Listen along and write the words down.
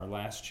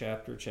last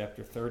chapter,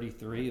 chapter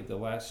 33 of the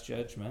Last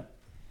Judgment.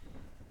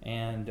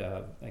 And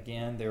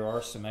again, there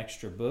are some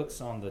extra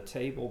books on the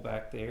table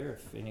back there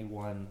if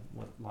anyone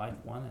would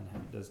like one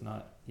and does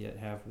not yet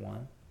have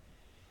one.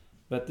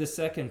 But this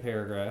second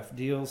paragraph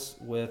deals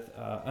with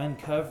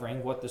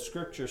uncovering what the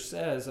Scripture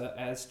says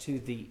as to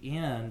the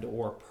end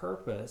or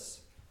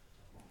purpose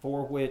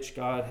for which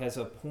God has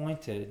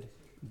appointed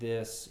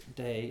this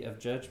day of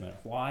judgment.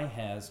 Why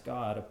has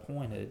God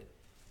appointed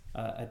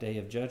a day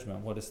of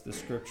judgment? What does the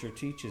Scripture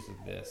teaches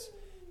of this?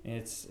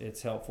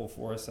 It's helpful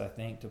for us, I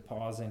think, to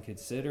pause and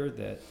consider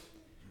that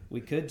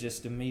we could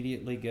just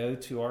immediately go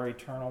to our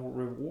eternal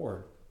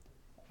reward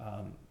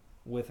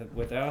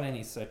without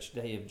any such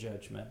day of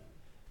judgment,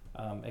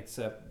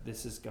 except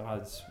this is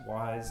God's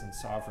wise and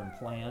sovereign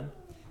plan,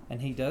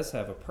 and He does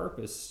have a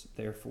purpose,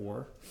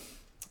 therefore.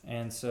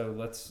 And so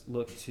let's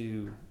look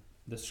to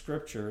the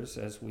Scriptures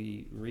as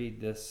we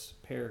read this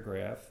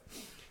paragraph.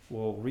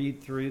 We'll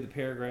read through the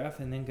paragraph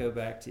and then go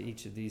back to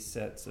each of these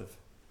sets of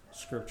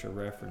Scripture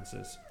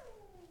references.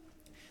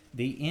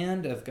 The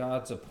end of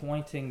God's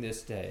appointing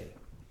this day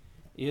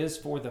is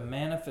for the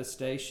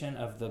manifestation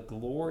of the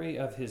glory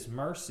of His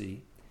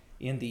mercy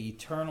in the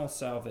eternal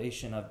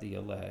salvation of the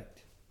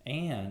elect,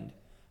 and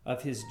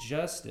of His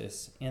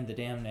justice in the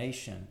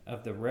damnation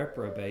of the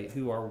reprobate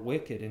who are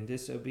wicked and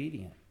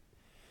disobedient.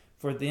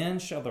 For then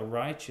shall the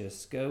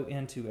righteous go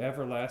into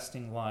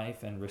everlasting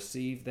life and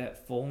receive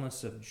that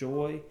fullness of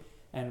joy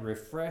and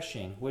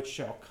refreshing which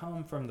shall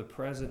come from the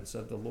presence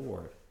of the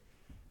Lord.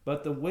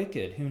 But the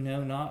wicked who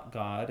know not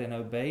God and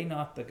obey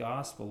not the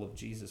gospel of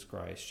Jesus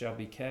Christ shall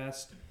be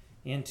cast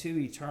into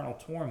eternal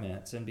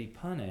torments and be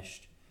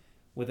punished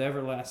with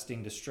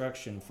everlasting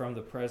destruction from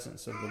the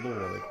presence of the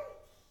Lord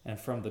and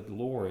from the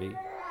glory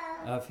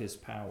of His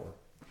power.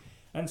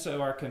 And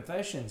so our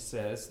confession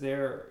says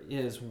there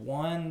is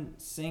one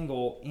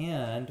single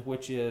end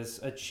which is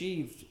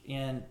achieved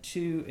in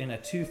a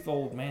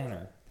twofold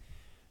manner.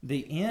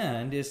 The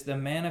end is the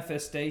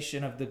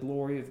manifestation of the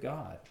glory of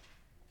God.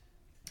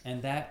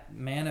 And that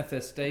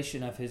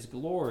manifestation of His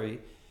glory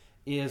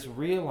is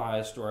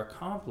realized or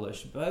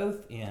accomplished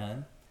both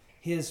in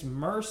His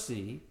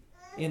mercy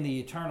in the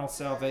eternal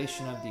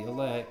salvation of the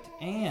elect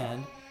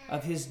and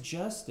of His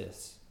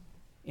justice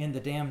in the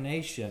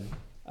damnation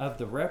of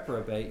the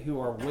reprobate who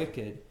are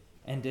wicked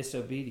and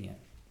disobedient.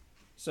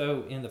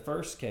 So in the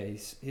first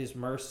case, His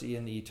mercy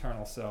in the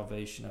eternal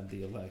salvation of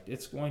the elect.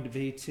 It's going to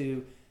be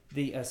to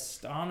the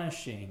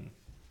astonishing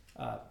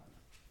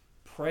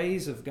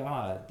praise of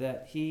God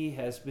that He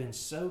has been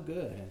so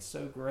good and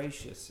so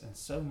gracious and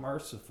so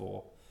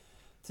merciful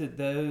to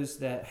those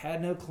that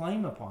had no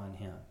claim upon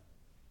Him,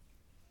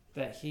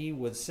 that He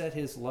would set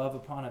His love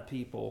upon a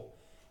people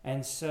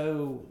and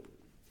so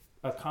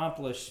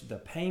accomplish the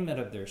payment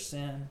of their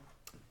sin,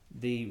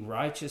 the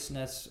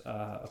righteousness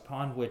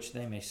upon which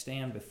they may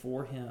stand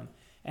before Him,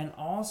 and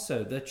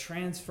also the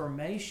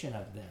transformation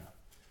of them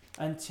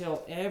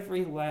until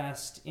every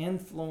last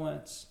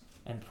influence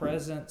and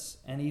presence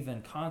and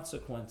even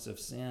consequence of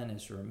sin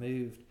is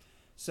removed,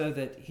 so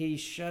that He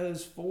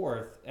shows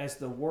forth as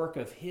the work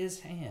of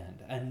His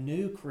hand a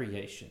new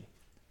creation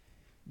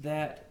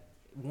that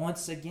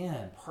once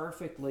again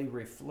perfectly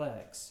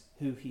reflects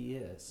who He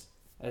is,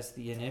 as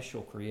the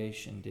initial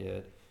creation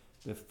did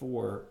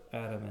before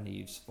Adam and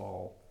Eve's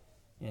fall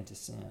into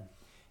sin.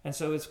 And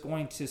so it's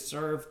going to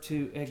serve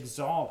to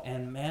exalt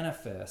and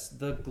manifest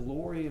the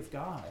glory of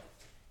God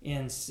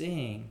in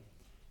seeing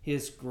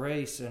His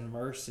grace and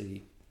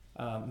mercy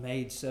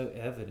made so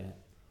evident.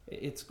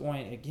 It's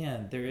going,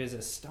 again, there is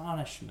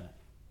astonishment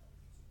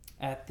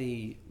at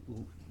the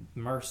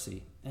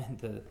mercy and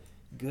the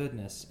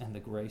goodness and the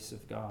grace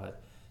of God.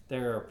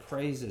 There are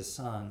praises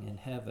sung in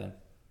heaven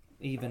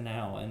even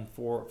now and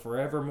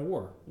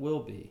forevermore will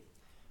be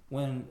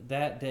when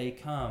that day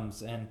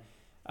comes, and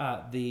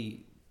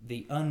the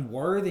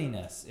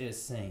unworthiness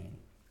is seen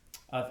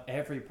of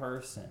every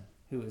person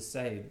who is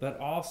saved, but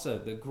also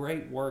the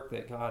great work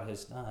that God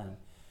has done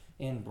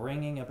in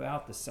bringing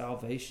about the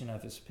salvation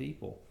of His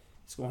people.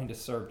 It's going to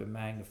serve to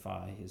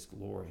magnify His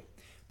glory.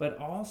 But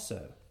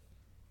also,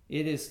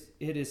 it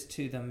is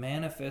to the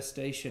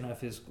manifestation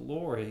of His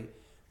glory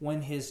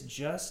when His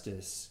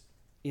justice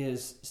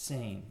is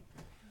seen,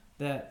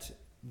 that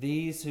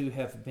these who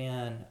have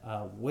been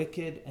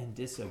wicked and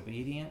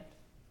disobedient,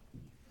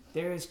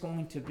 there is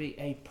going to be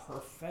a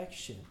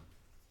perfection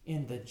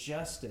in the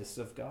justice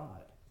of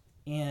God,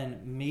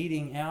 in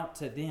meting out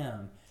to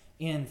them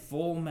in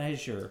full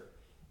measure,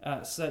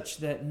 such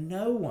that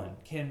no one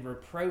can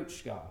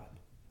reproach God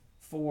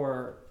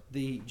for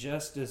the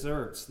just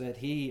deserts that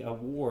He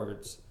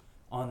awards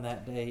on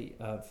that day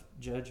of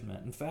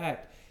judgment. In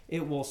fact,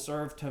 it will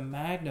serve to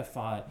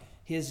magnify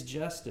His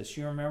justice.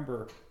 You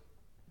remember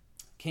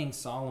King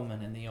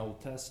Solomon in the Old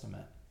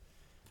Testament,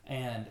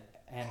 and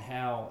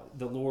how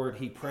the Lord,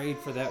 he prayed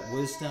for that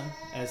wisdom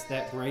as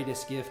that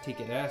greatest gift he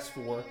could ask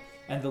for,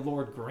 and the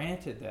Lord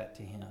granted that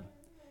to him.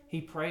 He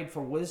prayed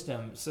for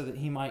wisdom so that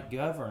he might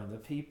govern the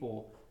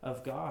people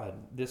of God,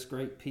 this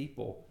great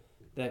people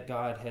that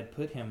God had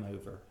put him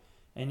over.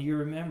 And you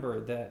remember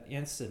that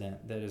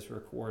incident that is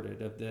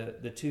recorded of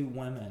the two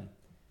women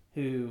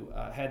who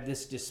had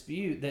this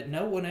dispute that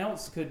no one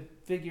else could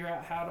figure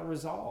out how to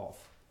resolve.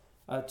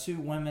 Two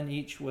women,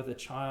 each with a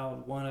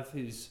child, one of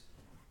whose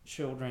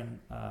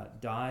children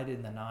died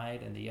in the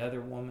night, and the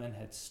other woman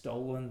had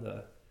stolen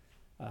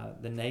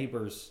the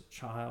neighbor's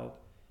child.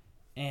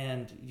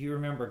 And you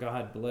remember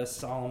God blessed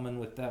Solomon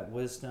with that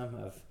wisdom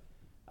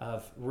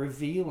of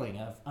revealing,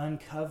 of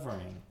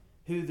uncovering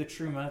who the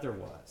true mother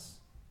was.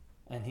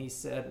 And he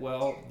said,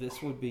 well,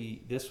 this would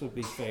be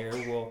fair.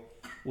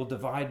 We'll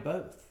divide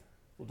both.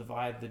 We'll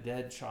divide the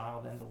dead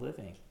child and the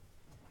living.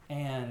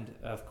 And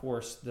of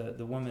course,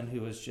 the woman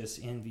who was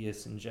just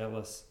envious and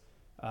jealous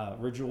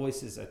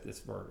rejoices at this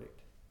verdict.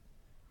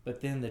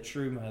 But then the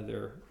true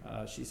mother,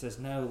 she says,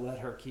 no, let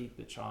her keep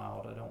the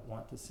child. I don't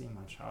want to see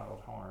my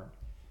child harmed.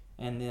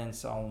 And then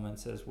Solomon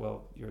says,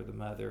 well, you're the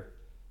mother,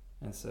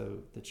 and so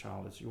the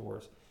child is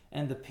yours.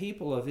 And the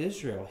people of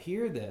Israel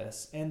hear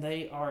this, and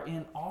they are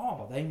in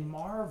awe. They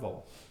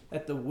marvel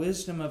at the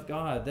wisdom of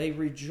God. They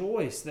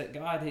rejoice that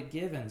God had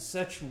given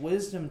such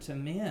wisdom to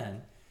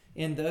men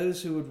in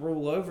those who would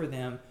rule over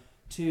them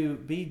to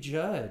be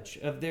judge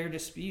of their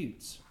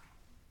disputes.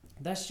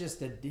 That's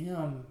just a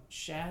dim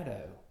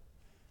shadow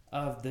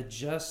of the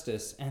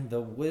justice and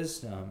the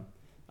wisdom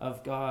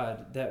of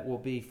God that will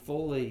be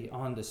fully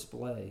on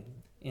display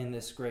in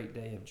this great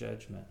day of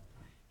judgment.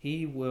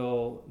 He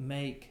will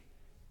make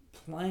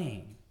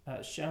plain,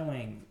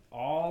 showing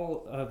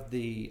all of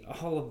the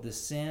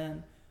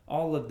sin,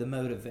 all of the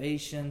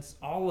motivations,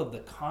 all of the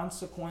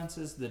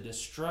consequences, the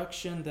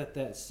destruction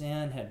that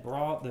sin had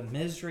brought, the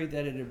misery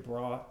that it had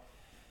brought,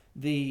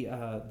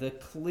 the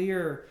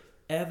clear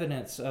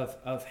evidence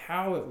of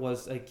how it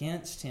was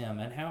against him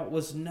and how it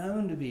was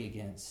known to be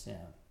against him.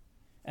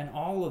 And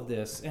all of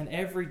this, and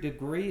every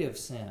degree of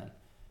sin,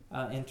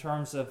 in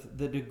terms of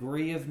the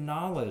degree of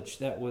knowledge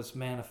that was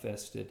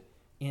manifested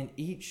in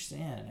each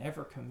sin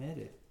ever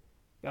committed.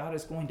 God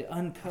is going to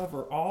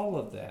uncover all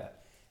of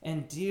that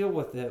and deal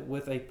with it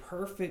with a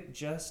perfect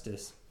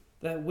justice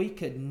that we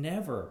could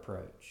never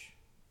approach,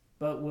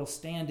 but will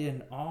stand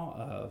in awe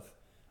of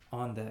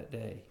on that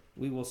day.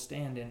 We will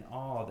stand in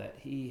awe that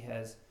he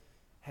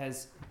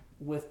has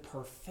with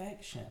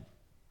perfection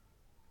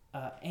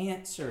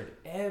answered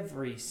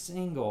every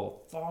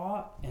single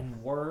thought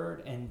and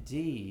word and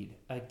deed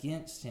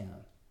against him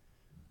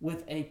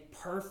with a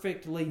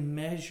perfectly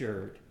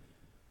measured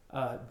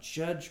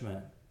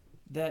judgment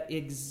that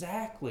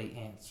exactly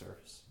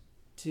answers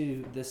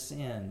to the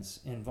sins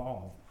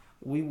involved.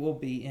 We will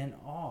be in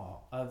awe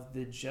of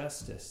the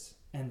justice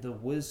and the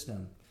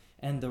wisdom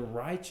and the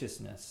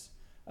righteousness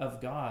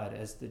of God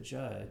as the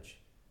judge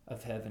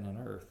of heaven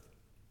and earth.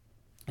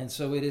 And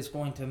so it is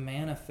going to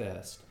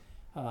manifest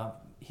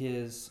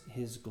his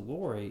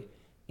glory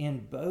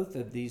in both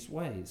of these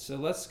ways. So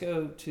let's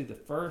go to the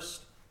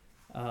first.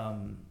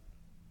 And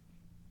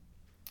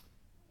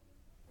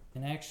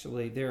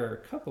actually, there are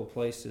a couple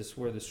places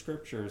where the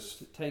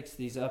scriptures takes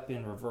these up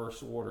in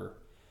reverse order.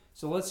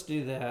 So let's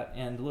do that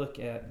and look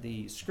at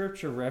the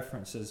scripture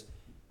references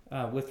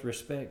with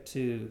respect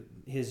to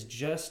his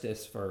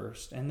justice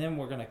first, and then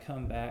we're going to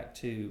come back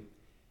to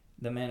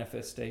the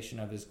manifestation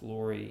of his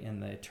glory in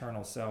the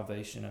eternal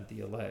salvation of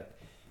the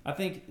elect. I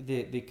think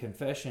the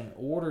confession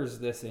orders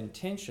this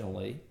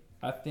intentionally.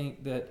 I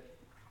think that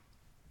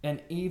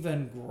an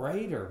even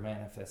greater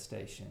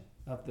manifestation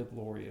of the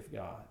glory of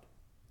God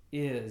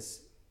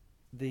is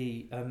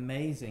the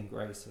amazing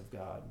grace of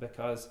God,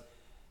 because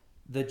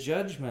the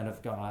judgment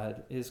of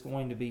God is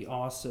going to be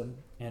awesome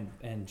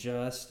and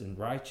just and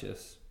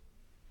righteous.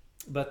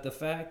 But the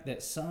fact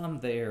that some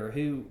there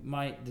who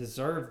might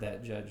deserve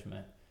that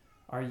judgment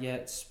are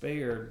yet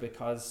spared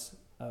because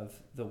of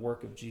the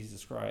work of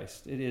Jesus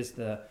Christ. It is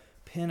the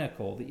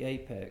pinnacle, the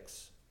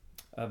apex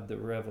of the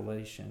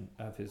revelation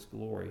of his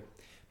glory.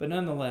 But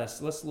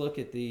nonetheless, let's look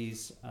at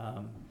these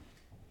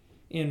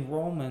in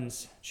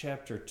Romans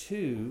chapter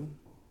 2,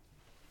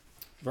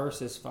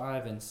 verses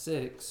 5 and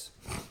 6.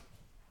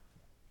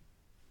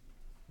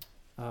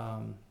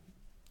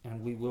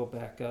 And we will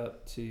back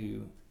up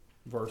to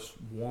verse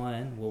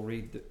 1. We'll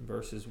read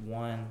verses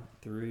 1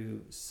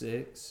 through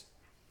 6.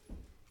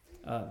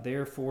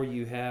 Therefore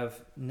you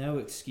have no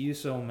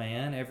excuse, O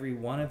man, every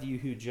one of you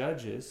who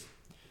judges.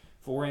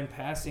 For in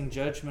passing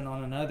judgment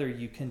on another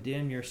you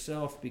condemn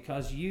yourself,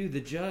 because you,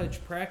 the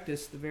judge,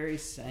 practice the very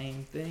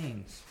same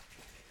things.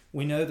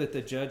 We know that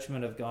the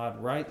judgment of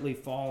God rightly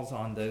falls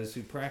on those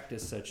who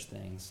practice such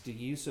things. Do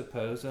you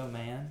suppose, O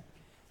man,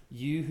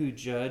 you who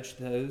judge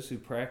those who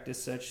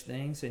practice such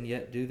things and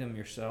yet do them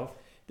yourself,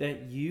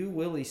 that you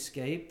will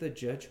escape the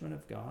judgment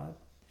of God?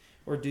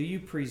 Or do you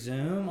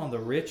presume on the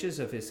riches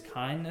of his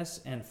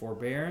kindness and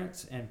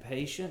forbearance and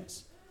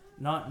patience,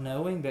 not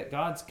knowing that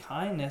God's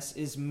kindness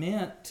is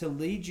meant to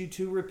lead you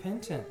to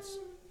repentance?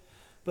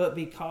 But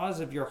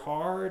because of your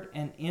hard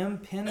and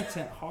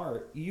impenitent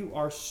heart, you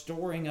are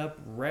storing up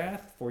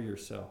wrath for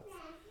yourself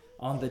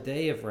on the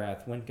day of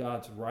wrath, when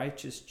God's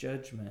righteous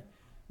judgment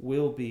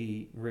will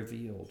be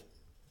revealed.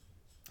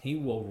 He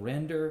will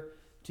render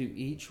to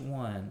each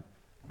one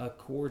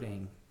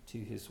according to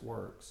his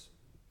works.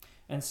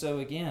 And so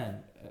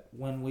again,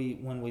 when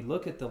we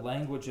look at the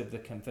language of the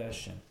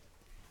confession,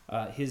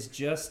 his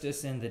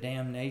justice in the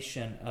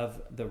damnation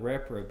of the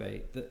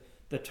reprobate,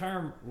 the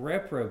term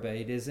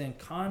reprobate is in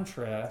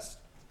contrast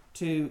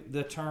to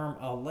the term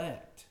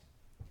elect.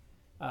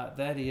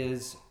 That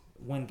is,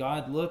 when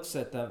God looks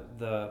at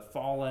the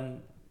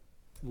fallen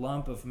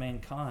lump of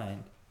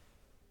mankind,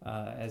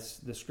 as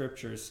the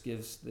scriptures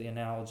gives the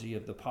analogy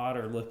of the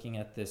potter looking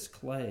at this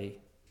clay,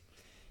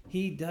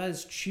 he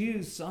does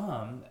choose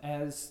some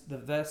as the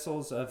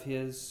vessels of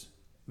his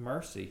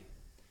mercy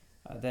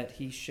that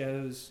he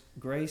shows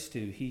grace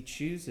to. He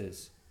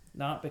chooses,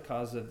 not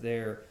because of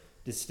their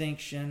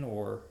distinction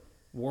or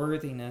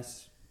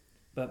worthiness,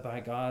 but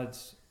by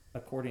God's,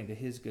 according to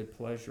his good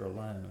pleasure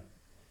alone.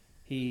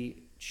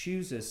 He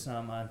chooses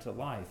some unto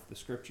life. The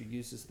scripture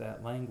uses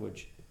that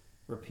language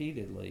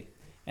repeatedly.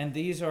 And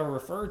these are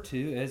referred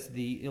to as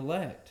the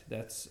elect.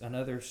 That's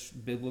another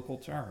biblical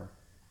term.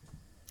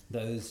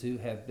 Those who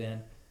have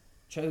been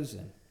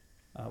chosen.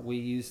 We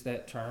use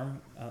that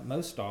term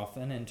most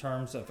often in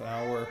terms of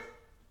our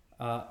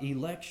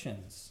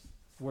elections,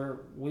 where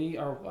we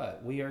are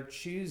what? We are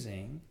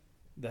choosing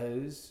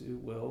those who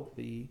will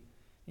be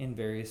in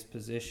various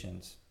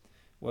positions.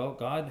 Well,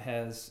 God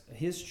has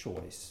his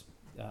choice,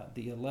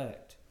 the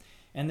elect.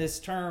 And this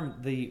term,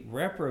 the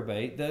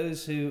reprobate,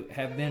 those who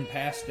have been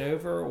passed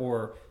over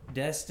or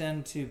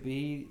destined to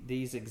be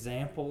these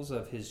examples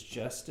of his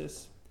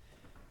justice,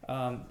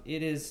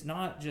 it is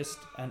not just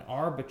an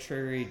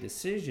arbitrary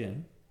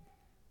decision.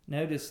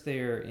 Notice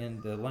there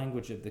in the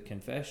language of the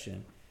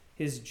confession,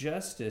 his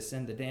justice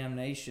in the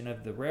damnation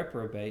of the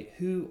reprobate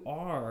who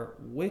are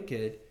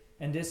wicked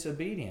and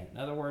disobedient. In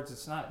other words,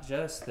 it's not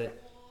just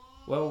that,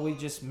 well, we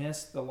just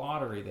missed the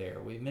lottery there.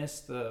 We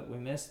missed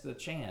the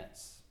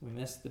chance. We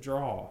missed the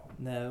draw.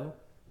 No,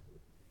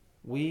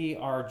 we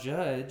are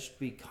judged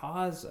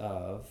because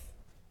of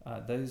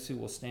those who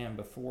will stand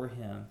before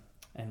him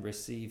and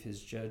receive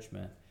his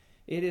judgment.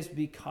 It is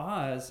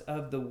because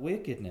of the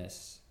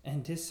wickedness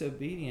and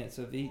disobedience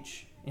of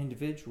each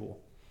individual.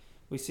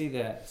 We see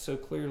that so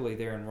clearly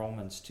there in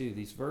Romans 2.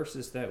 These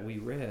verses that we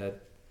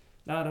read,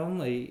 not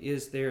only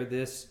is there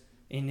this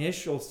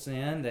initial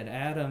sin that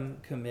Adam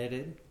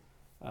committed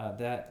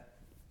that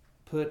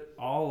put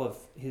all of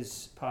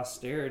his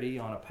posterity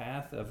on a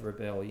path of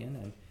rebellion,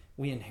 and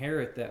we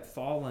inherit that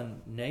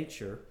fallen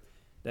nature,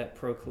 that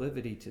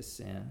proclivity to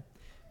sin.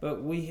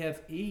 But we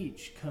have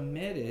each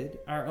committed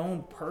our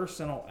own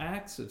personal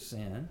acts of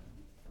sin.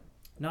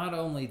 Not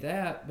only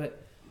that,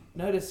 but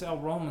notice how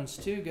Romans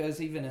 2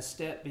 goes even a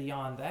step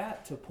beyond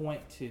that to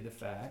point to the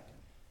fact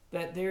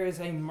that there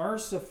is a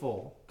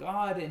merciful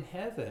God in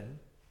heaven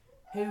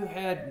who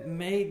had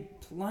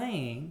made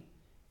plain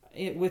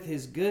it with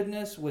his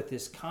goodness, with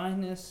his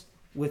kindness,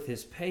 with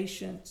his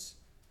patience,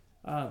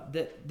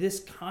 that this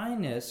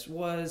kindness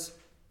was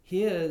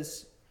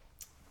his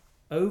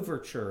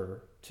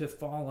overture to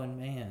fallen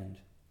man,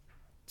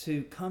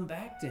 to come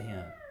back to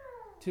him,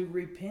 to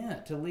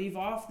repent, to leave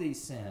off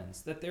these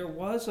sins, that there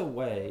was a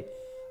way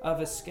of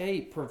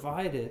escape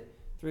provided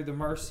through the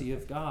mercy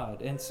of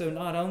God. And so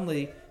not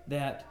only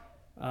that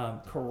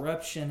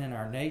corruption in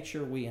our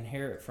nature we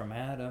inherit from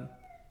Adam,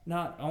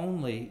 not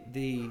only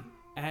the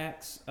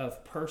acts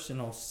of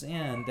personal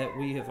sin that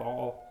we have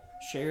all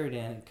shared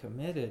in and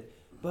committed,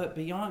 but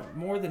beyond,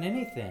 more than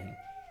anything,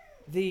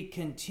 the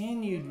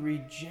continued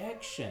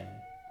rejection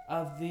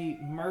of the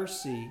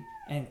mercy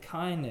and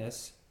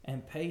kindness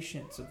and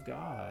patience of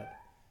God,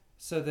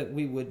 so that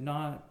we would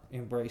not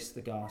embrace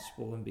the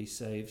gospel and be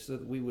saved, so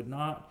that we would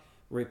not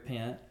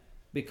repent,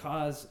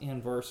 because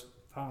in verse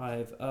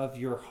 5, of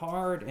your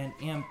hard and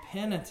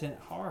impenitent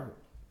heart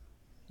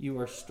you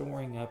are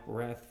storing up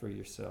wrath for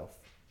yourself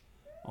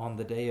on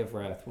the day of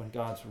wrath, when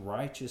God's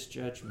righteous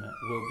judgment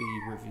will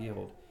be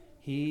revealed.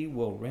 He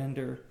will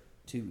render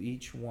to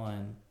each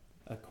one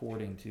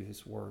according to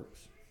his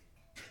works.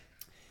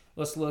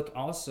 Let's look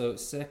also at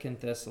 2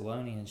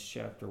 Thessalonians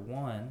chapter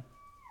 1.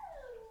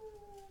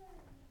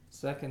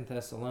 2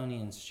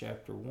 Thessalonians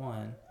chapter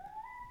 1.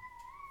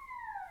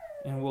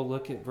 And we'll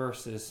look at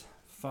verses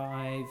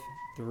 5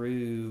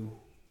 through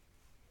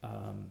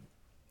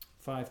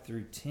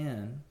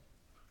 10.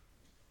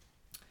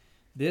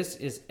 This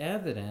is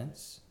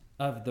evidence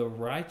of the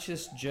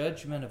righteous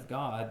judgment of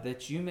God,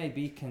 that you may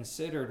be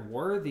considered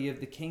worthy of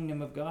the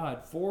kingdom of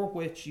God, for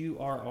which you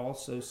are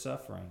also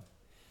suffering.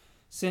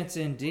 Since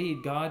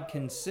indeed God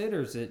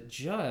considers it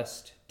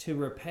just to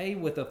repay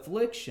with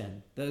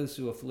affliction those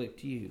who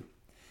afflict you,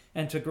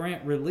 and to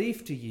grant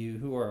relief to you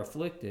who are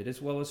afflicted,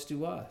 as well as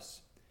to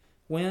us,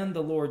 when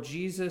the Lord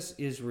Jesus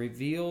is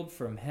revealed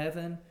from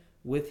heaven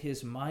with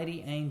his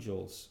mighty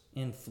angels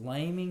in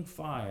flaming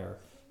fire,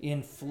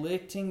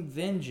 inflicting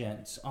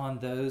vengeance on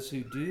those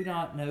who do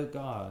not know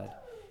God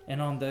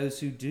and on those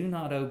who do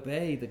not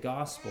obey the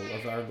gospel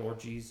of our Lord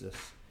Jesus.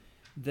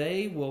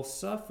 They will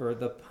suffer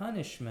the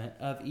punishment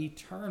of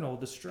eternal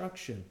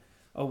destruction,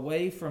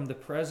 away from the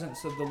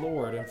presence of the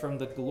Lord and from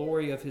the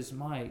glory of his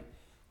might,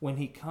 when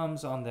he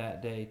comes on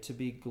that day to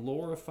be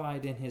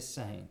glorified in his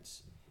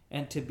saints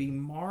and to be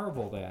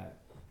marveled at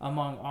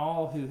among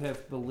all who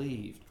have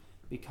believed,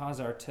 because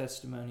our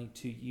testimony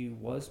to you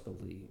was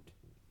believed.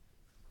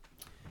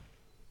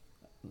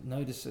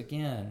 Notice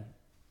again,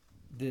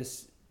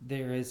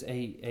 there is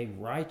a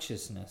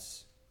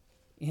righteousness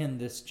in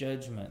this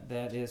judgment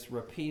that is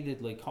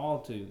repeatedly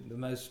called to. The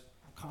most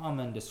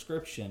common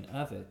description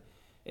of it,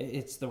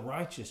 it's the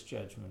righteous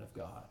judgment of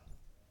God.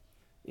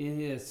 It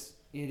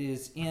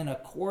is in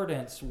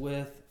accordance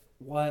with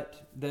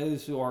what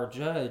those who are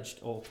judged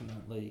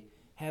ultimately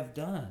have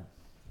done.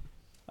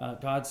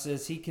 God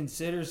says he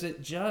considers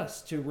it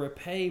just to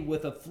repay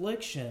with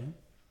affliction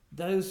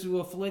those who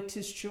afflict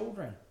his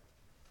children.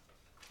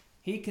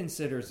 He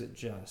considers it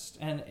just.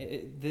 And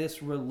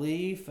this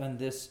relief and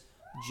this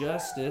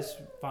justice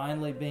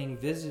finally being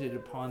visited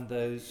upon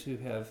those who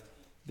have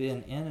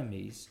been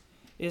enemies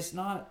is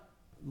not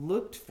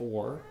looked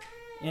for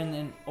in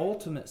an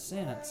ultimate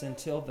sense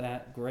until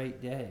that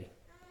great day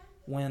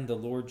when the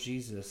Lord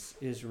Jesus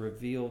is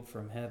revealed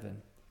from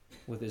heaven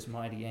with his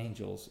mighty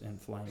angels in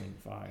flaming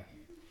fire.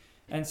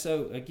 And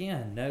so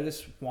again,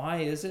 notice, why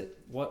is it?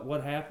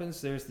 What happens?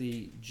 There's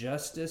the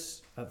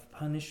justice of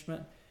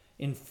punishment,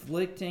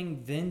 inflicting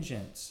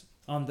vengeance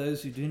on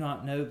those who do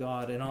not know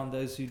God and on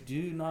those who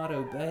do not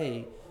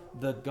obey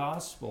the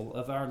gospel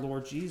of our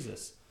Lord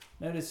Jesus.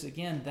 Notice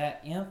again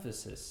that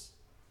emphasis,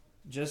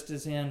 just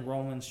as in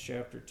Romans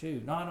chapter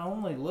 2, not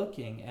only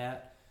looking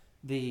at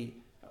the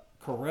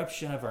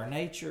corruption of our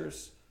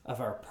natures,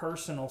 of our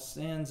personal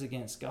sins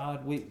against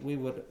God, we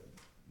would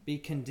be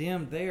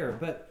condemned there,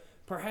 but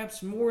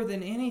perhaps more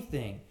than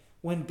anything,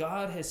 when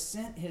God has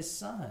sent his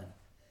Son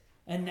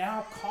and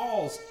now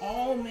calls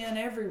all men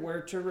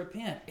everywhere to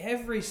repent.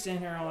 Every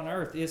sinner on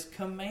earth is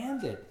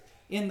commanded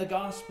in the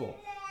gospel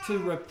to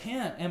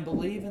repent and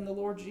believe in the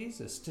Lord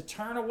Jesus, to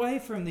turn away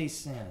from these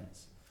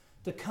sins,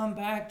 to come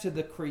back to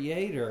the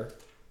Creator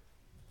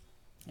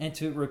and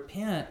to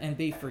repent and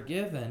be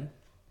forgiven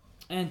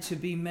and to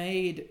be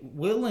made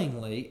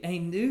willingly a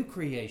new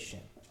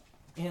creation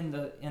in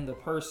the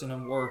person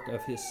and work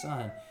of his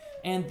Son.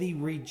 And the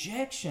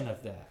rejection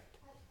of that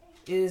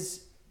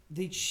is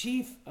the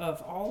chief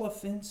of all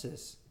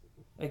offenses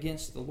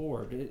against the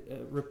Lord.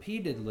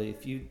 Repeatedly,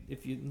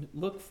 if you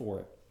look for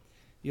it,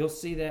 you'll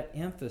see that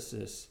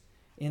emphasis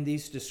in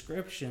these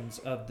descriptions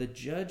of the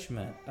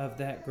judgment of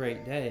that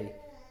great day.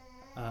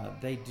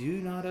 They do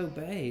not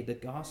obey the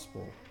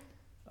gospel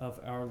of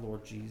our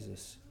Lord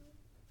Jesus.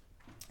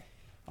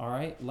 All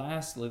right,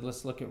 lastly,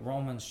 let's look at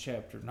Romans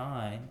chapter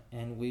 9,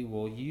 and we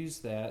will use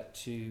that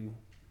to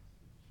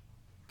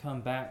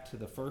come back to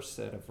the first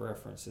set of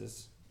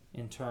references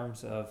in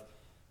terms of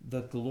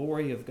the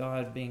glory of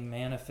God being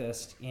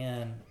manifest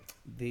in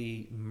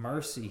the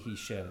mercy he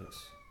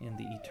shows in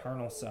the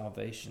eternal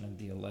salvation of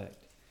the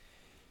elect.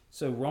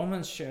 So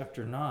Romans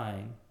chapter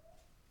 9,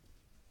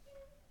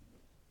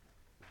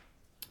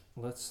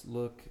 let's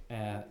look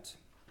at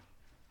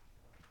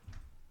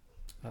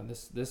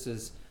this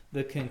is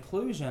the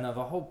conclusion of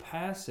a whole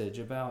passage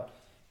about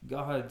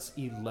God's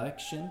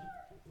election,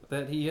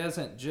 that he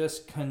hasn't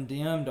just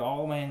condemned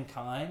all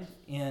mankind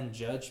in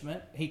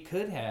judgment. He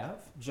could have,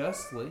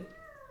 justly.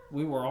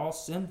 We were all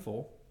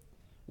sinful.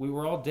 We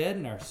were all dead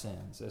in our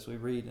sins, as we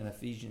read in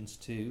Ephesians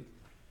 2,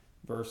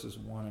 verses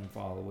 1 and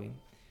following.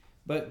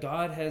 But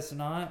God has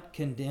not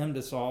condemned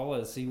us all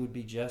as he would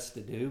be just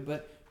to do,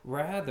 but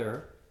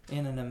rather,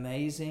 in an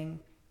amazing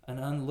and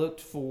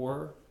unlooked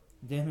for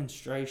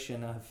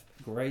demonstration of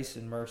grace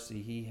and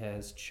mercy, he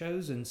has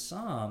chosen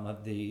some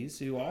of these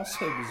who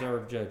also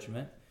deserve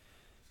judgment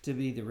to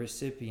be the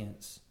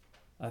recipients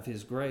of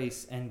his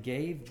grace, and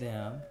gave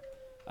them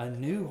a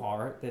new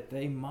heart that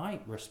they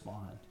might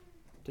respond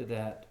to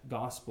that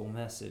gospel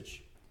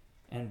message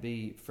and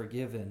be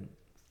forgiven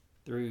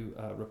through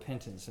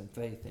repentance and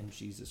faith in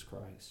Jesus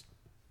Christ.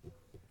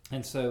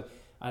 And so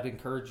I'd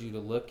encourage you to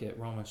look at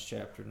Romans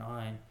chapter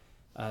 9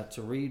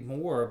 to read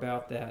more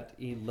about that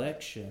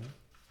election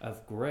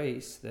of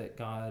grace that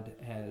God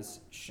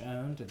has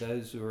shown to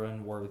those who are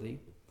unworthy.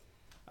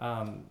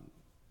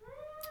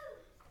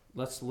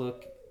 Let's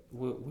look,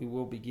 we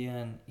will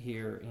begin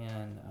here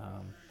in,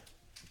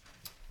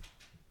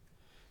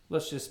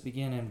 let's just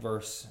begin in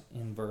verse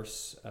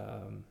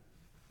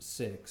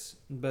 6.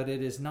 But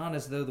it is not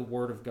as though the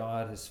word of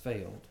God has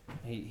failed.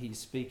 He's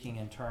speaking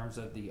in terms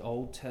of the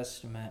Old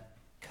Testament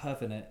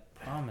covenant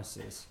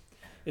promises.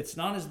 It's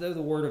not as though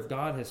the word of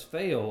God has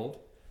failed,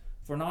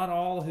 for not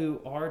all who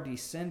are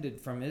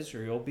descended from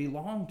Israel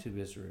belong to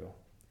Israel,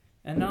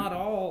 and not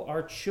all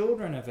are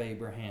children of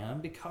Abraham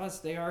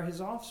because they are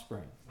his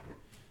offspring.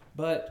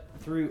 But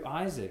through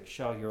Isaac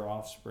shall your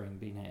offspring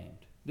be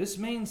named. This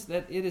means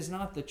that it is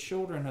not the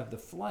children of the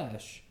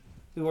flesh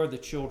who are the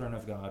children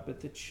of God,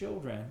 but the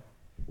children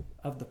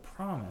of the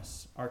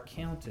promise are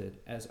counted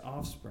as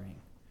offspring.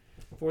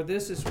 For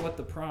this is what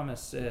the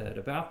promise said,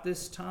 about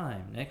this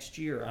time next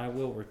year I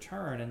will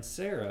return, and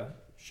Sarah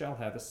shall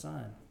have a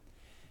son.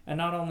 And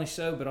not only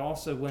so, but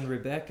also when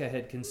Rebekah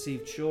had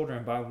conceived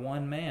children by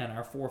one man,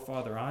 our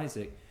forefather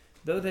Isaac,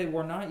 though they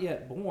were not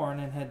yet born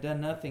and had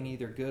done nothing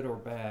either good or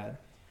bad,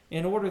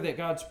 in order that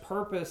God's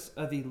purpose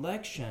of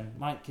election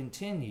might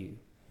continue,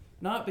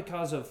 not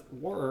because of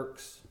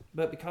works,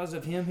 but because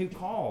of him who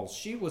calls.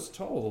 She was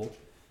told,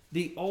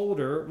 the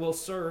older will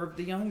serve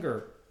the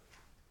younger.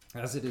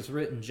 As it is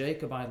written,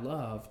 Jacob I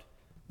loved,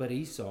 but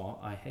Esau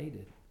I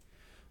hated.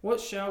 What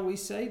shall we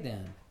say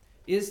then?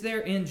 Is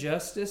there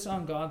injustice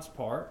on God's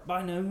part?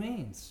 By no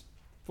means.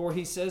 For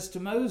he says to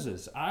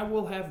Moses, I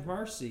will have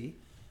mercy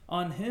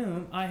on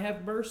whom I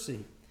have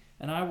mercy,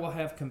 and I will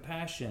have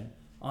compassion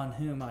on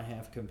whom I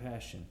have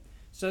compassion.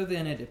 So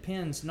then it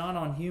depends not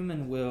on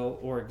human will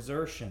or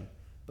exertion,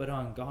 but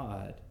on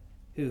God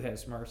who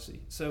has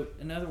mercy. So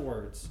in other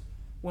words,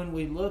 when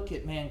we look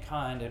at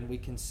mankind and we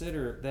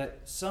consider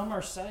that some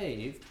are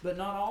saved, but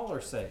not all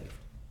are saved,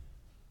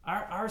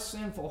 our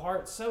sinful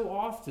heart so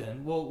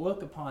often will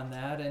look upon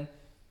that and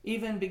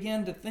even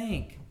begin to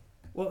think,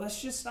 well,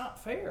 that's just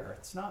not fair.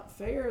 It's not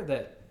fair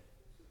that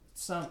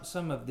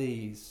some of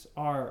these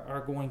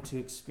are going to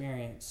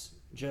experience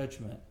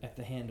judgment at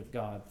the hand of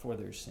God for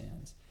their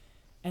sins.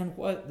 And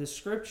what the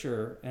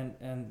Scripture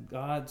and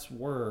God's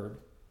Word,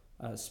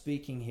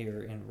 speaking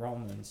here in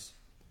Romans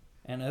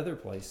and other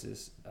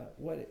places,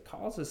 what it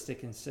calls us to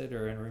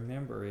consider and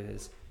remember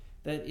is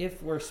that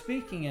if we're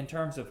speaking in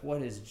terms of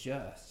what is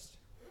just,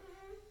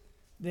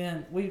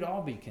 then we'd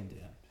all be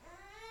condemned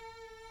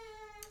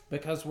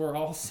because we're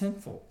all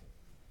sinful.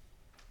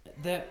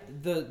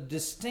 That the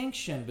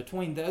distinction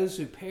between those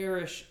who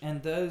perish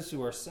and those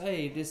who are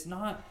saved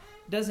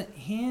doesn't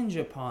hinge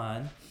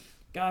upon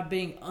God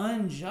being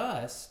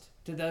unjust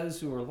to those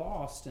who are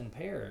lost and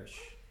perish,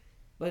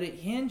 but it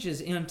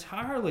hinges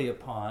entirely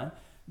upon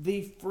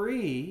the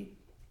free,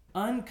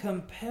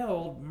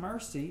 uncompelled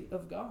mercy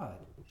of God.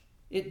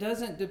 It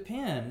doesn't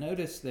depend,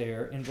 notice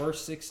there in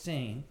verse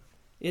 16,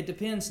 it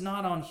depends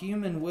not on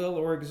human will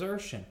or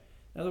exertion.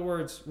 In other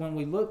words, when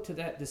we look to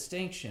that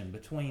distinction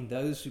between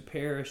those who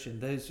perish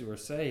and those who are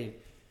saved,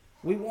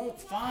 we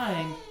won't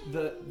find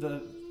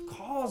the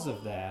cause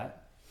of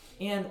that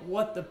in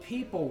what the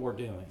people were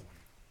doing,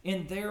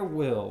 in their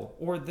will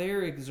or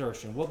their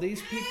exertion. Well,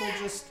 these people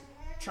just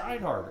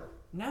tried harder.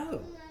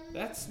 No,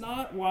 that's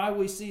not why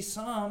we see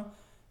some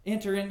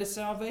enter into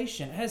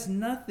salvation. It has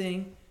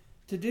nothing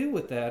to do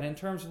with that in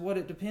terms of what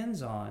it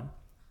depends on,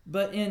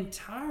 but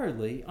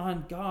entirely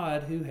on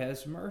God who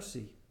has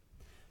mercy.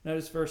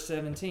 Notice verse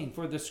 17.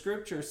 For the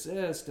Scripture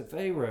says to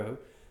Pharaoh,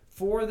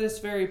 for this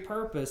very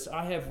purpose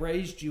I have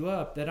raised you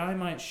up, that I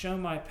might show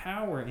my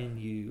power in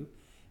you,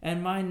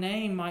 and my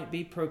name might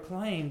be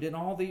proclaimed in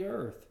all the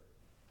earth.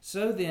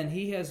 So then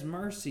he has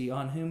mercy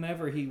on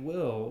whomever he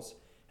wills,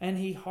 and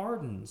he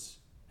hardens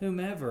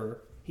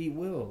whomever he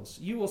wills.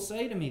 You will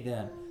say to me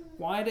then,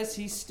 why does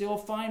he still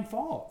find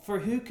fault? For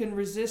who can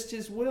resist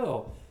his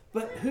will?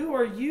 But who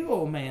are you,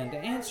 O man, to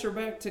answer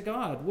back to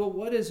God? Will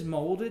what is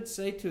molded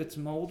say to its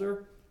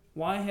molder,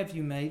 why have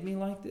you made me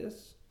like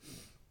this?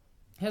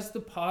 Has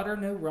the potter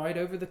no right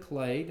over the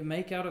clay to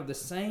make out of the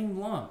same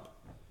lump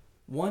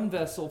one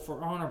vessel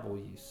for honorable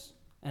use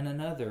and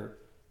another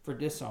for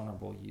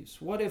dishonorable use?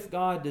 What if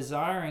God,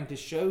 desiring to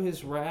show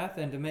his wrath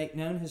and to make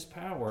known his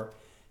power,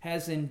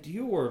 has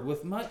endured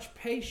with much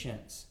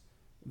patience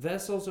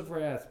vessels of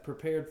wrath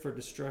prepared for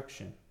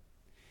destruction,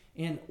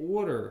 in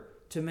order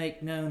to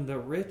make known the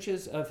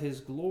riches of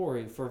his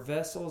glory for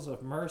vessels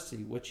of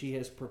mercy, which he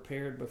has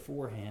prepared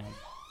beforehand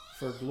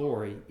for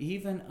glory,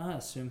 even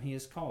us whom he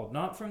has called,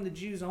 not from the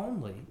Jews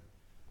only,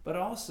 but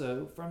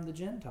also from the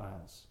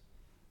Gentiles.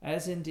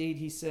 As indeed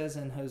he says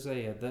in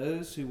Hosea,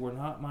 those who were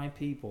not my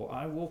people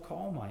I will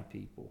call my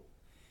people,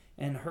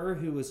 and her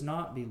who was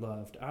not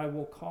beloved I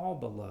will call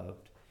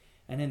beloved.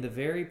 And in the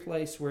very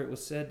place where it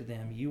was said to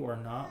them, you are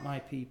not my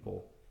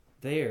people,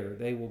 there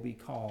they will be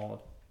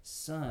called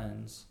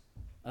sons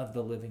of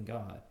the living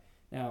God.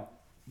 Now,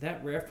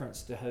 that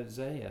reference to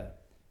Hosea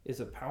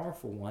is a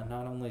powerful one,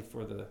 not only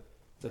for the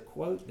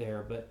quote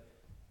there, but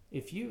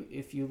if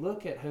you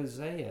look at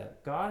Hosea,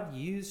 God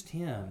used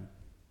him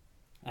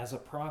as a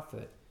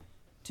prophet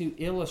to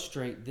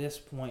illustrate this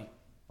point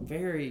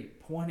very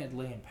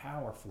pointedly and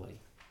powerfully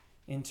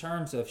in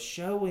terms of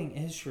showing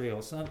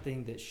Israel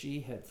something that she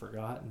had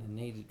forgotten and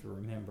needed to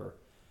remember,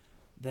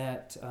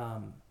 that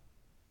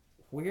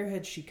where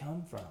had she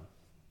come from?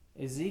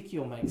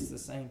 Ezekiel makes the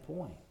same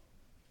point.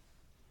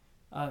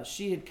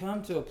 She had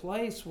come to a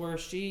place where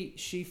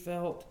she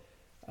felt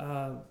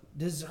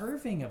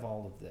deserving of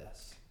all of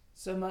this,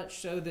 so much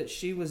so that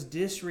she was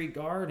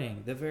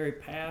disregarding the very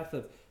path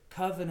of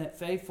covenant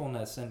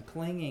faithfulness and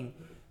clinging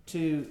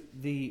to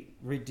the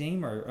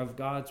Redeemer of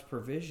God's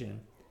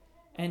provision.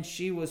 And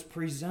she was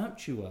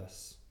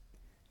presumptuous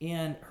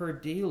in her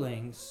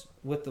dealings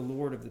with the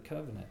Lord of the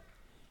covenant.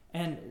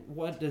 And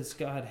what does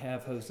God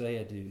have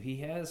Hosea do? He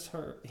has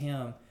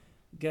him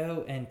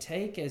go and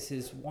take as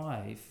his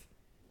wife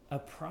a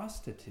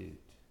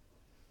prostitute,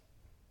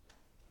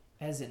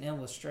 as an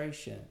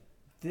illustration.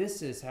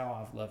 This is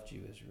how I've loved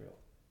you, Israel.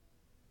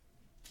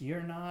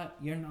 You're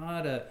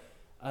not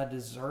a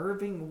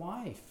deserving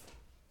wife.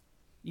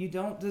 You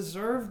don't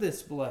deserve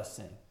this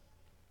blessing.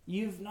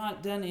 You've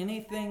not done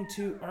anything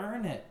to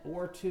earn it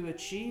or to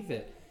achieve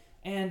it.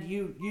 And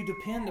you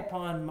depend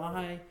upon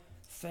my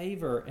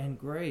favor and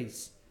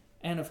grace.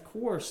 And of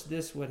course,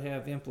 this would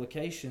have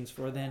implications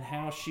for then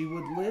how she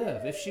would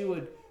live. If she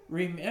would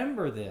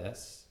remember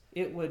this,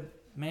 it would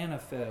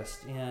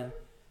manifest in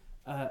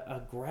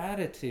a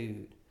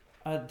gratitude,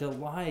 a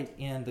delight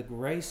in the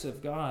grace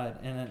of God,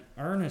 and an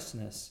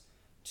earnestness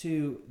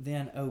to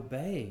then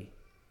obey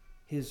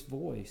his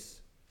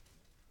voice.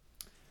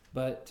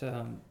 But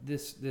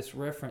this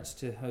reference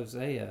to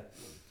Hosea,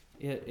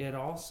 it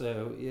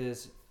also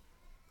is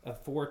a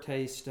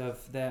foretaste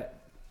of that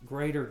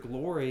greater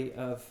glory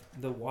of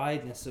the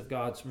wideness of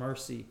God's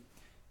mercy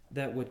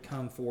that would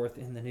come forth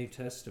in the New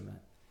Testament.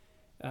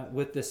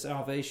 With the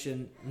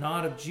salvation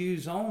not of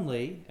Jews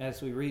only,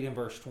 as we read in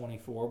verse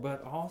 24,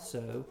 but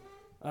also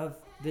of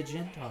the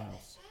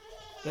Gentiles.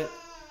 That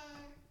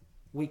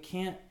we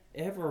can't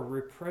ever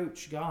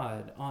reproach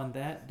God on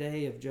that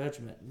day of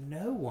judgment.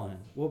 No one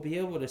will be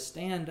able to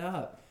stand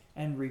up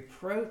and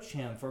reproach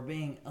him for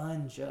being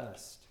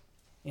unjust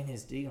in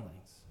his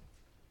dealings.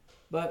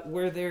 But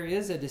where there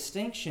is a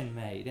distinction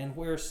made, and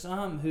where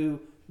some who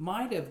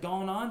might have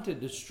gone on to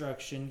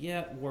destruction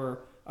yet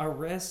were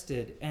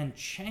arrested and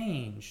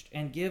changed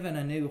and given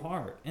a new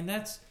heart. And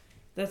that's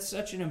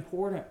such an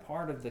important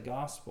part of the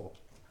gospel.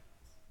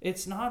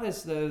 It's not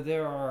as though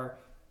there are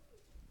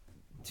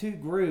two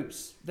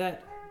groups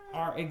that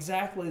are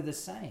exactly the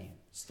same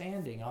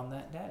standing on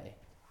that day.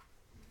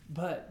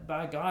 But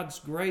by God's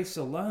grace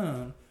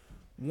alone,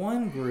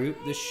 one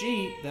group, the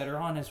sheep that are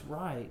on his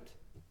right,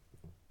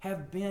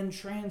 have been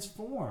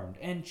transformed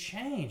and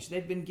changed.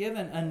 They've been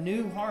given a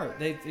new heart.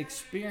 They've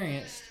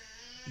experienced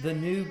the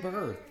new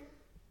birth.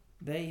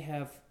 They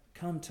have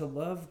come to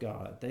love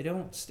God. They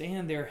don't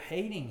stand there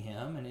hating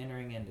him and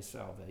entering into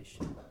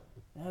salvation.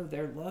 No,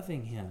 they're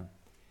loving him,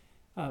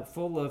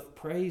 full of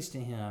praise to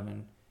him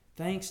and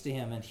thanks to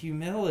him and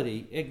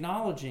humility,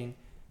 acknowledging,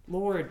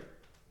 Lord,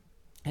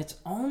 it's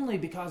only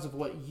because of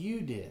what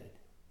you did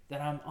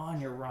that I'm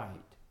on your right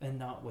and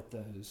not with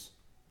those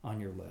on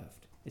your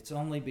left. It's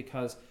only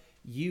because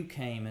you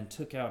came and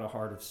took out a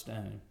heart of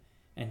stone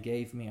and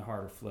gave me a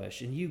heart of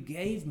flesh, and you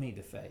gave me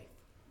the faith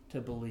to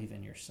believe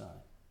in your Son.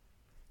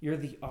 You're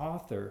the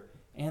author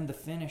and the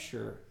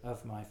finisher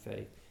of my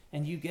faith,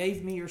 and you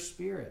gave me your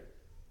Spirit.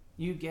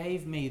 You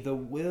gave me the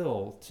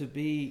will to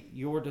be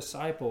your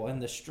disciple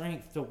and the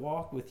strength to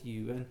walk with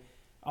you, and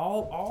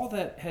all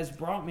that has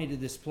brought me to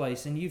this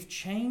place, and you've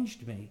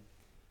changed me,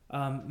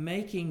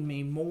 making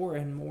me more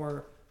and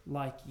more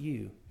like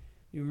you.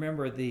 You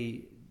remember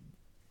the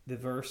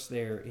verse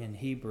there in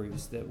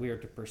Hebrews that we are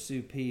to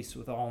pursue peace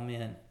with all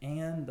men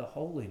and the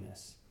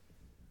holiness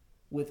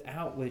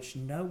without which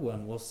no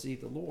one will see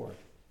the Lord.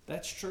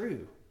 That's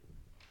true.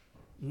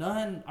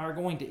 None are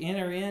going to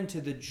enter into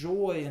the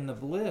joy and the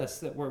bliss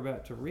that we're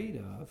about to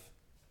read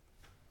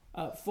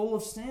of full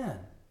of sin.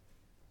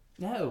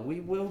 No,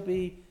 we will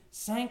be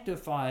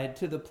sanctified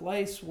to the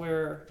place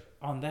where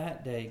on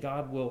that day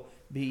God will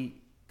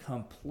be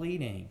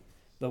completing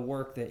the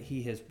work that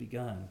he has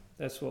begun.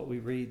 That's what we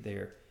read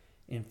there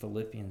in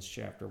Philippians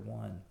chapter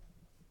 1,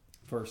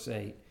 verse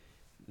 8,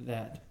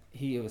 that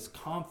he was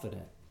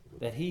confident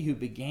that he who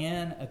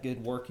began a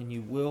good work in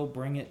you will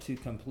bring it to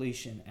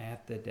completion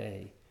at the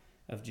day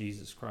of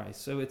Jesus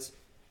Christ. So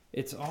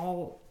it's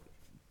all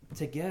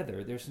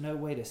together. There's no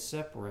way to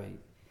separate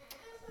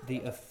the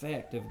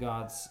effect of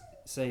God's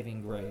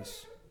saving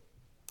grace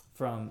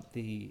from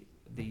the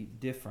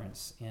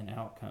difference in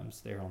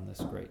outcomes there on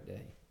this great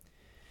day.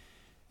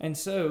 And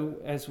so,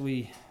 as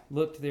we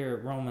looked there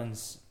at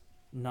Romans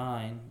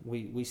 9,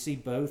 we see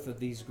both of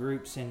these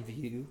groups in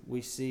view.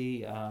 We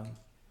see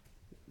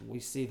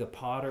the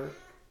potter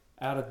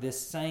out of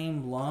this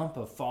same lump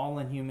of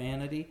fallen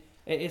humanity.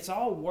 It's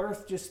all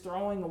worth just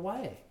throwing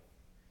away.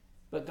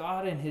 But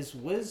God in his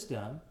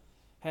wisdom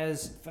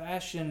has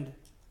fashioned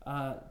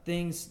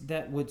things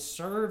that would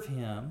serve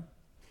him.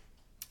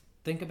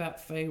 Think about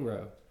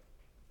Pharaoh.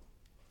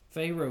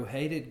 Pharaoh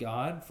hated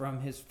God from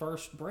his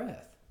first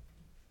breath.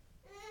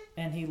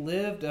 And he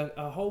lived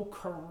a whole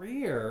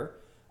career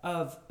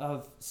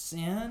of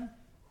sin,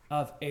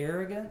 of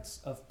arrogance,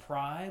 of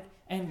pride.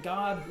 And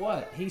God,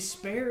 what? He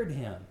spared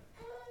him.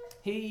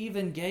 He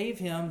even gave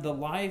him the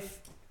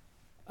life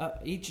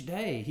each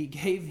day. He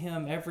gave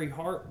him every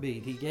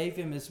heartbeat. He gave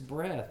him his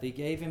breath. He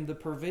gave him the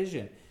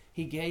provision.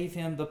 He gave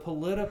him the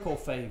political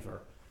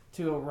favor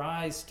to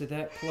arise to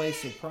that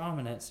place of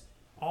prominence.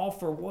 All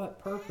for what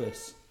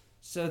purpose?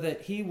 So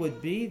that he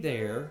would be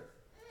there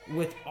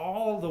with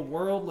all the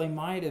worldly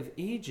might of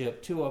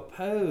Egypt to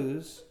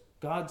oppose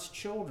God's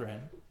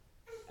children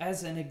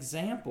as an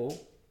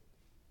example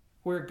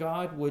where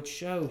God would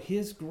show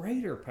his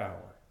greater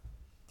power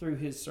through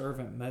his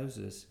servant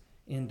Moses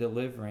in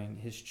delivering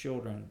his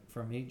children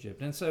from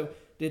Egypt. And so,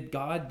 did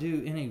God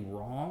do any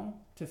wrong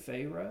to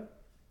Pharaoh?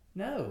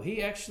 No,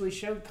 he actually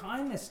showed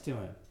kindness to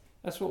him.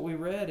 That's what we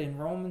read in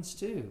Romans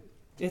 2.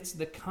 It's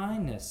the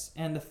kindness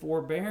and the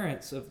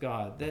forbearance of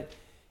God that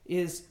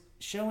is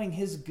showing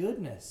his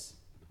goodness.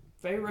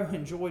 Pharaoh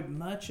enjoyed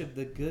much of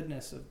the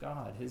goodness of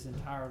God his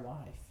entire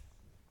life,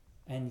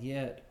 and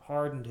yet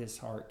hardened his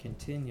heart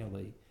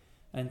continually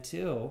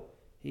until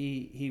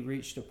he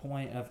reached a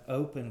point of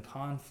open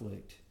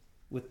conflict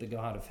with the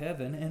God of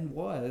heaven and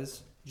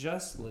was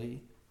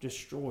justly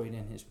destroyed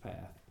in his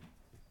path.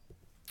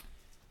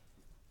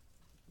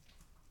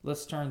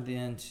 Let's turn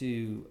then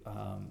to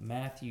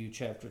Matthew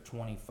chapter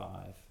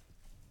 25.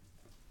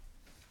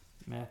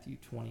 Matthew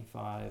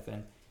 25,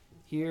 and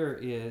here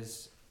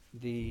is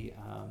the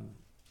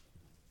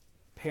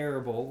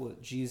parable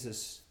that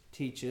Jesus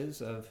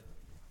teaches of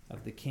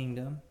the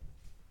kingdom,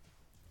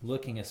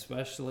 looking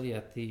especially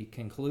at the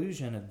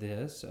conclusion of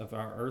this, of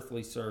our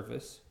earthly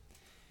service.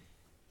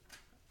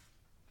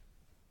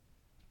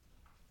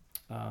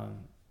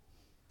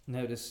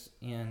 Notice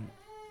in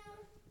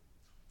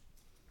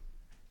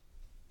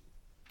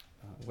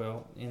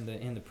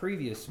in the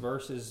previous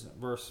verses,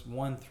 verse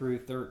 1 through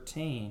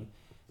 13,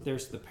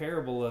 there's the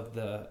parable of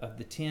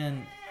the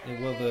 10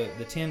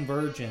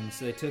 virgins.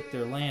 They took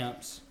their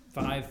lamps,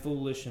 5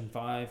 foolish and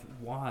 5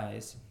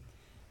 wise.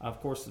 Of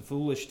course, the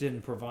foolish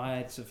didn't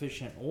provide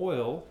sufficient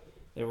oil.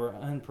 They were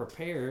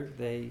unprepared.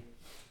 They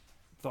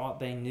thought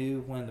they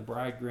knew when the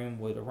bridegroom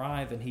would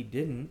arrive, and he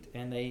didn't,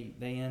 and they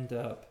end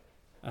up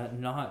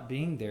not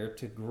being there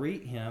to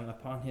greet him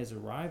upon his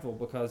arrival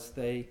because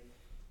they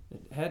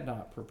had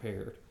not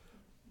prepared.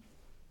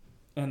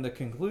 And the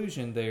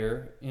conclusion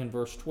there in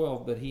verse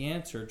 12, but he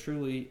answered,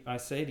 truly I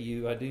say to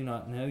you, I do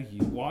not know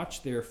you.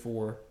 Watch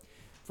therefore,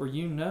 for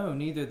you know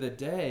neither the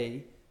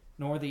day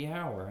nor the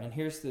hour. And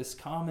here's this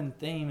common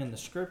theme in the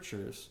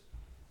scriptures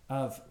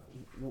of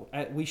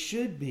we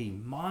should be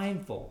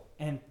mindful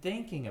and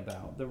thinking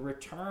about the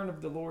return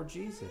of the Lord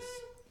Jesus,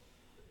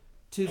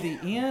 to the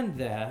end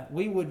that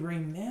we would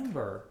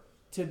remember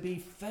to be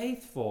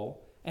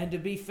faithful and to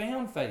be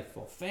found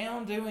faithful,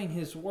 found doing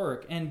his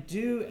work, and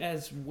do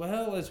as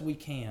well as we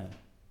can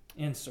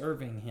in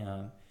serving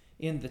him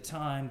in the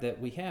time that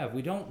we have.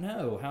 We don't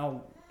know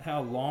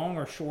how long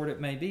or short it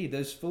may be.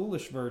 Those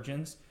foolish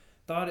virgins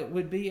thought it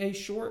would be a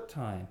short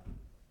time,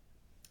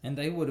 and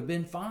they would have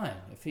been fine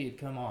if he had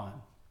come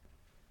on.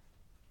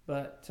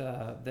 But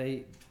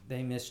they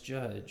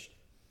misjudged.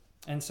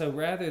 And so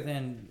rather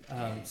than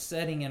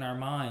setting in our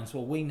minds,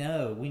 well, we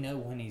know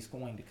when he's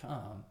going to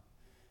come,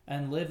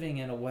 and living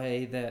in a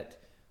way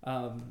that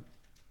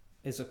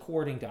is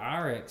according to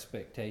our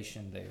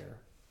expectation there,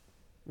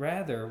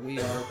 rather we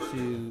are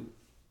to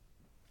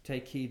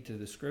take heed to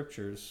the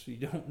scriptures. You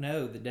don't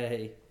know the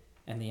day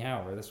and the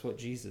hour. That's what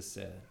Jesus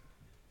said.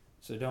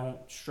 So don't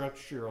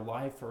structure your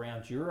life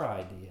around your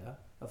idea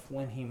of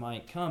when he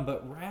might come,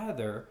 but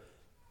rather,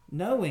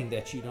 knowing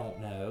that you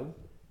don't know,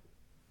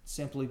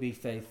 simply be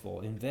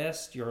faithful.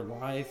 Invest your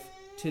life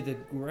to the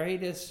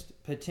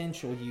greatest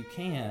potential you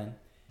can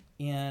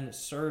in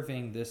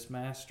serving this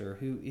master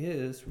who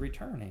is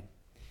returning.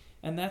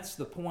 And that's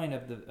the point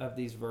of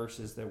these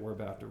verses that we're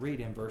about to read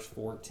in verse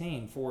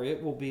 14. For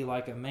it will be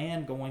like a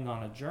man going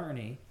on a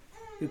journey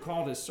who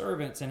called his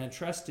servants and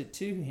entrusted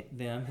to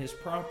them his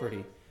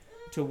property.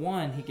 To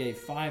one he gave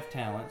 5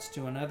 talents,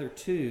 to another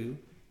 2,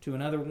 to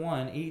another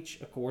 1, each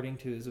according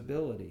to his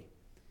ability.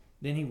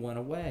 Then he went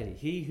away.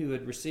 He who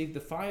had received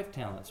the 5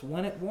 talents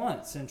went at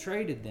once and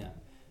traded them.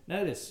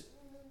 Notice,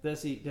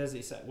 does he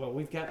say, well,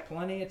 we've got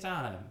plenty of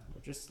time.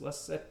 Let's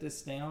set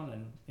this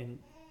down and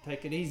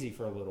take it easy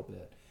for a little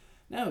bit.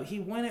 No, he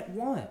went at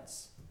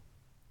once.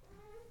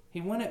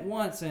 He went at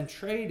once and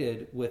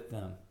traded with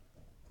them.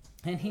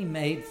 And he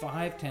made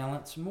 5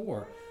 talents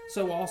more.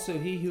 So also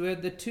he who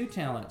had the 2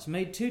 talents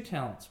made 2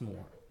 talents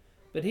more.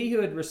 But he who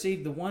had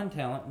received the 1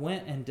 talent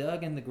went and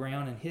dug in the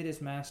ground and hid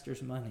his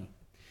master's money.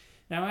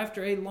 Now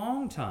after a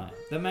long time,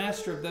 the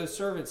master of those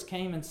servants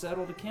came and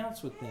settled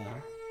accounts with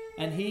them.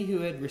 And he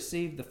who had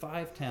received the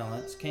 5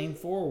 talents came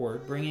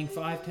forward, bringing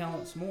 5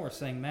 talents more,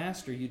 saying,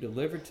 Master, you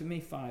delivered to me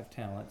 5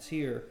 talents.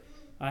 Here,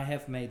 I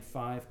have made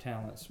 5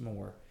 talents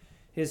more.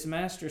 His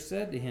master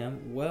said to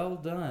him, Well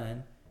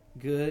done,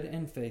 good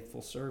and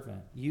faithful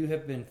servant. You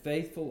have been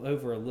faithful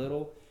over a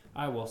little.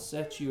 I will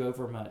set you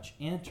over much.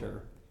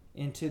 Enter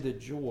into the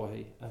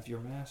joy of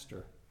your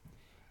master.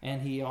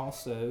 And he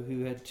also,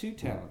 who had 2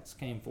 talents,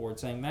 came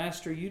forward, saying,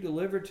 Master, you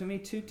delivered to me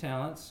 2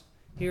 talents.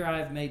 Here I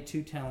have made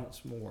 2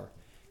 talents more.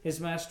 His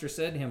master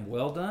said to him,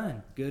 Well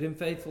done, good and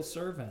faithful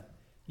servant.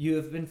 You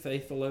have been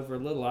faithful over a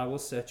little. I will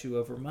set you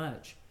over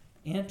much.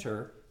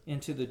 Enter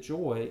into the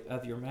joy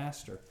of your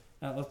master.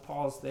 Now let's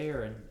pause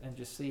there and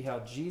just see how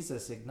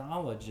Jesus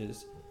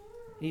acknowledges.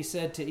 He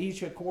said to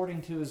each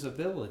according to his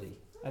ability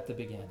at the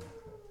beginning.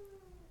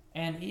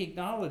 And he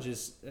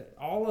acknowledges that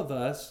all of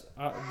us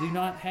do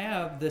not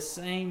have the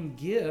same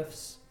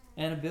gifts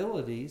and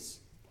abilities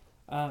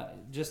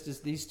just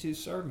as these 2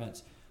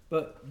 servants.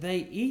 But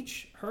they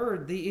each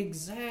heard the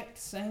exact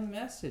same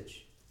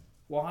message.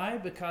 Why?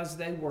 Because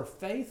they were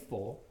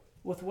faithful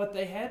with what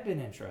they had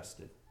been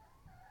entrusted.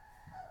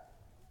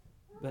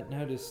 But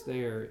notice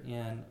there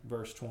in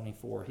verse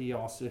 24, he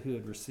also who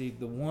had received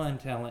the 1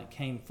 talent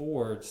came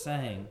forward,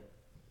 saying,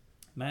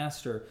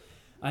 Master,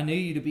 I knew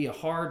you to be a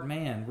hard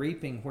man,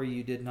 reaping where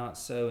you did not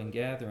sow and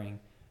gathering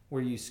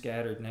where you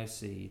scattered no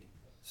seed.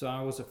 So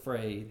I was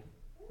afraid,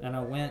 and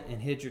I went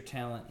and hid your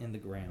talent in the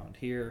ground.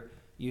 Here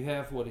you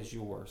have what is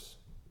yours."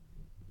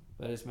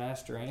 But his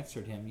master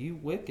answered him, "You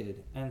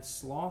wicked and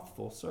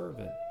slothful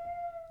servant.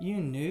 You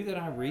knew that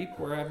I reap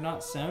where I have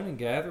not sown and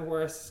gather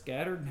where I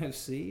scattered no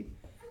seed?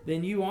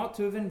 Then you ought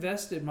to have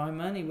invested my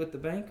money with the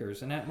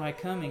bankers, and at my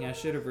coming I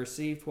should have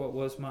received what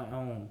was my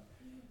own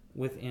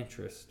with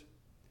interest."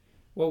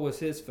 What was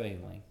his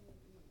failing?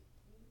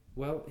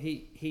 Well,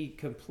 he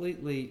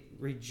completely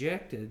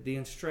rejected the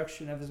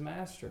instruction of his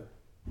master.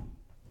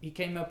 He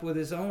came up with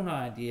his own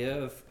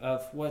idea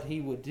of what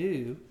he would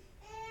do.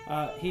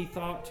 He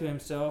thought to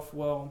himself,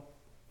 well,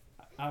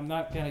 I'm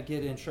not going to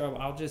get in trouble.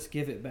 I'll just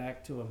give it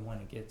back to him when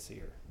it gets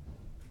here.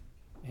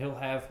 He'll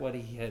have what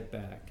he had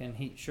back,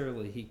 and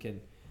surely he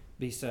can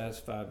be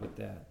satisfied with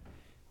that.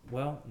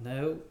 Well,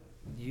 no,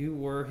 you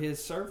were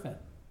his servant.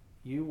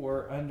 You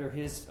were under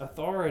his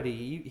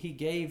authority. He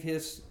gave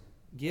his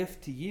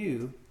gift to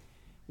you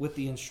with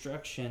the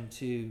instruction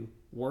to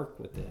work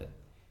with it,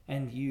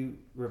 and you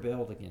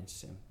rebelled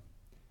against him.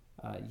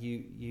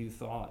 You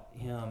thought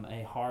him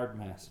a hard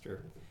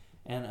master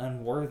and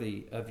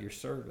unworthy of your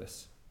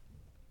service,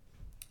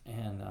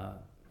 and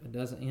it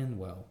doesn't end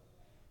well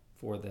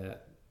for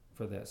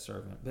that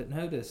servant. But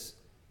notice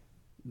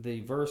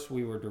the verse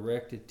we were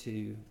directed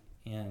to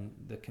in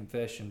the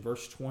confession,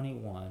 verse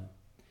 21.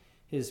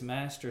 His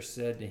master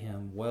said to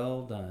him,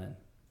 "Well done,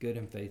 good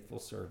and faithful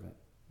servant.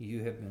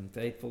 You have been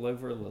faithful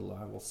over a little,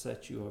 I will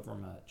set you over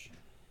much.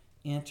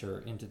 Enter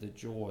into the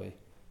joy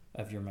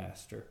of your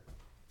master."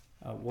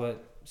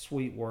 What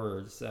sweet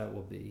words that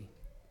will be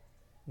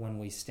when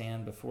we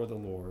stand before the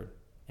Lord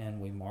and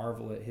we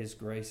marvel at his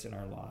grace in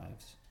our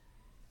lives.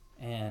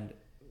 And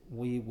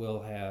we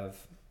will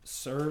have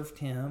served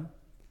him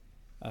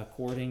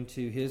according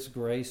to his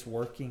grace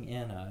working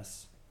in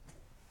us.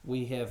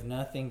 We have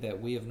nothing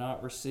that we have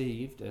not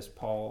received, as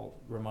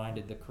Paul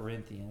reminded the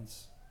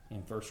Corinthians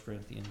in 1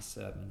 Corinthians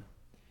 7.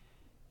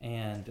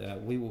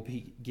 And we will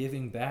be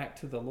giving back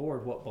to the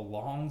Lord what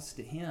belongs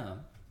to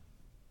him.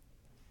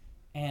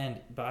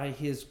 And by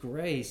his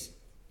grace,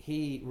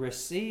 he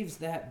receives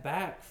that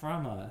back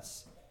from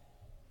us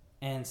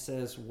and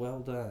says,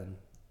 "Well done,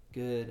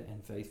 good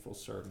and faithful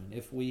servant."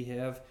 If we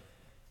have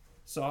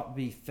sought to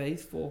be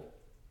faithful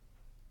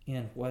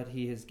in what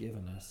he has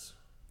given us,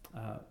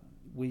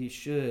 we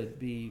should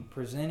be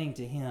presenting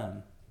to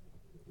him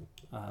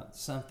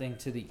something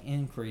to the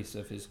increase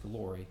of his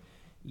glory,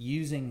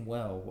 using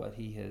well what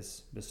he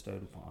has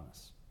bestowed upon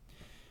us.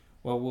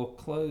 Well, we'll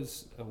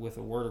close with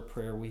a word of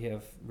prayer. We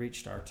have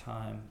reached our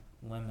time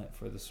limit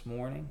for this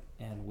morning,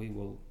 and we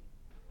will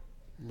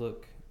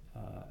look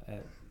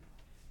at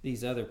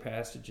these other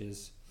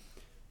passages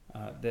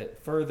that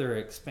further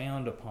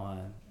expound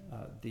upon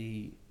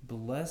the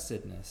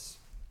blessedness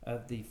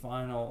of the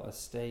final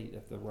estate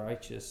of the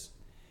righteous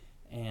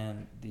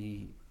and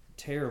the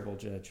terrible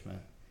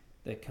judgment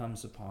that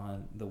comes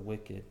upon the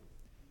wicked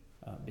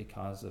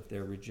because of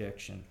their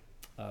rejection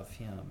of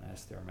him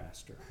as their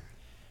master.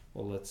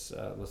 Well, let's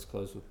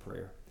close with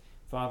prayer.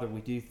 Father,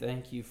 we do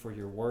thank you for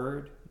your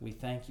word. We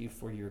thank you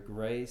for your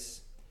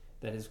grace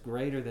that is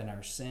greater than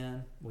our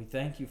sin. We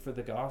thank you for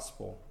the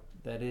gospel,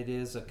 that it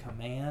is a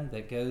command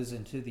that goes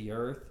into the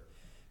earth,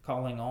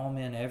 calling all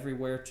men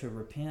everywhere to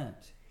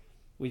repent.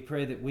 We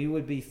pray that we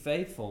would be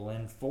faithful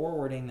in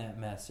forwarding that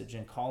message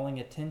and calling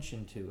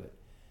attention to it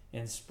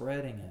and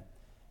spreading it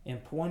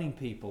and pointing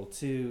people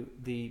to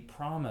the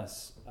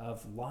promise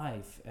of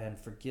life and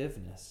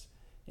forgiveness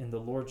in the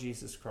Lord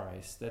Jesus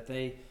Christ, that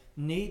they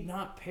need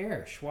not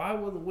perish. Why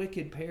will the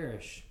wicked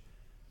perish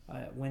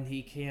when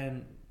he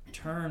can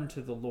turn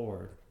to the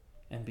Lord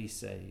and be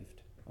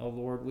saved? Oh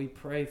Lord, we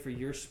pray for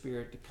your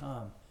Spirit to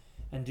come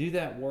and do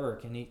that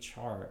work in each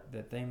heart,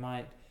 that they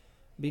might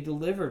be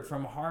delivered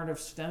from a heart of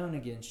stone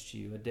against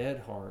you, a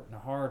dead heart and a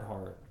hard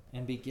heart,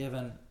 and be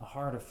given a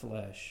heart of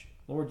flesh.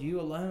 Lord,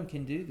 you alone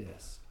can do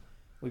this.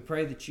 We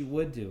pray that you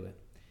would do it.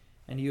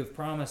 And you have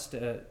promised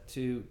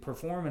to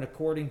perform it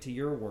according to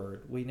your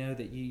word. We know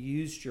that you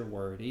used your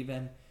word,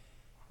 even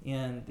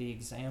in the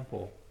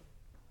example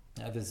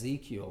of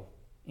Ezekiel,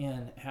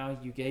 in how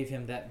you gave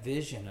him that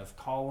vision of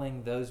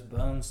calling those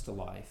bones to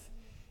life.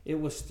 It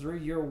was through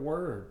your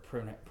word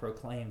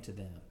proclaimed to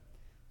them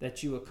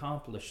that you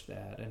accomplished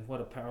that. And what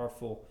a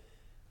powerful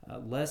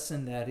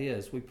lesson that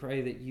is. We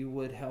pray that you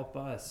would help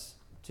us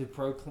to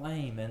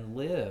proclaim and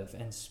live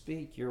and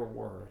speak your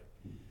word,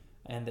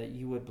 and that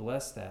you would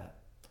bless that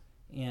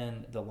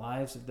in the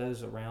lives of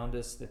those around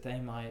us, that they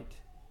might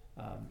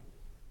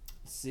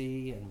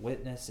see and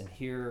witness and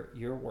hear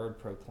your word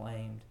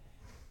proclaimed,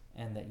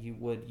 and that you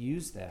would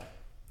use that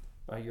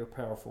by your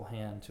powerful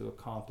hand to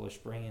accomplish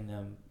bringing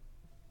them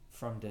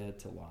from dead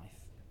to life.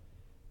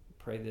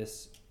 Pray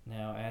this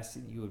now, ask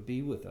that you would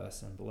be with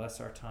us and bless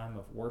our time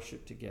of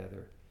worship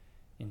together.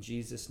 In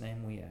Jesus'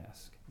 name we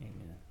ask.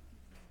 Amen.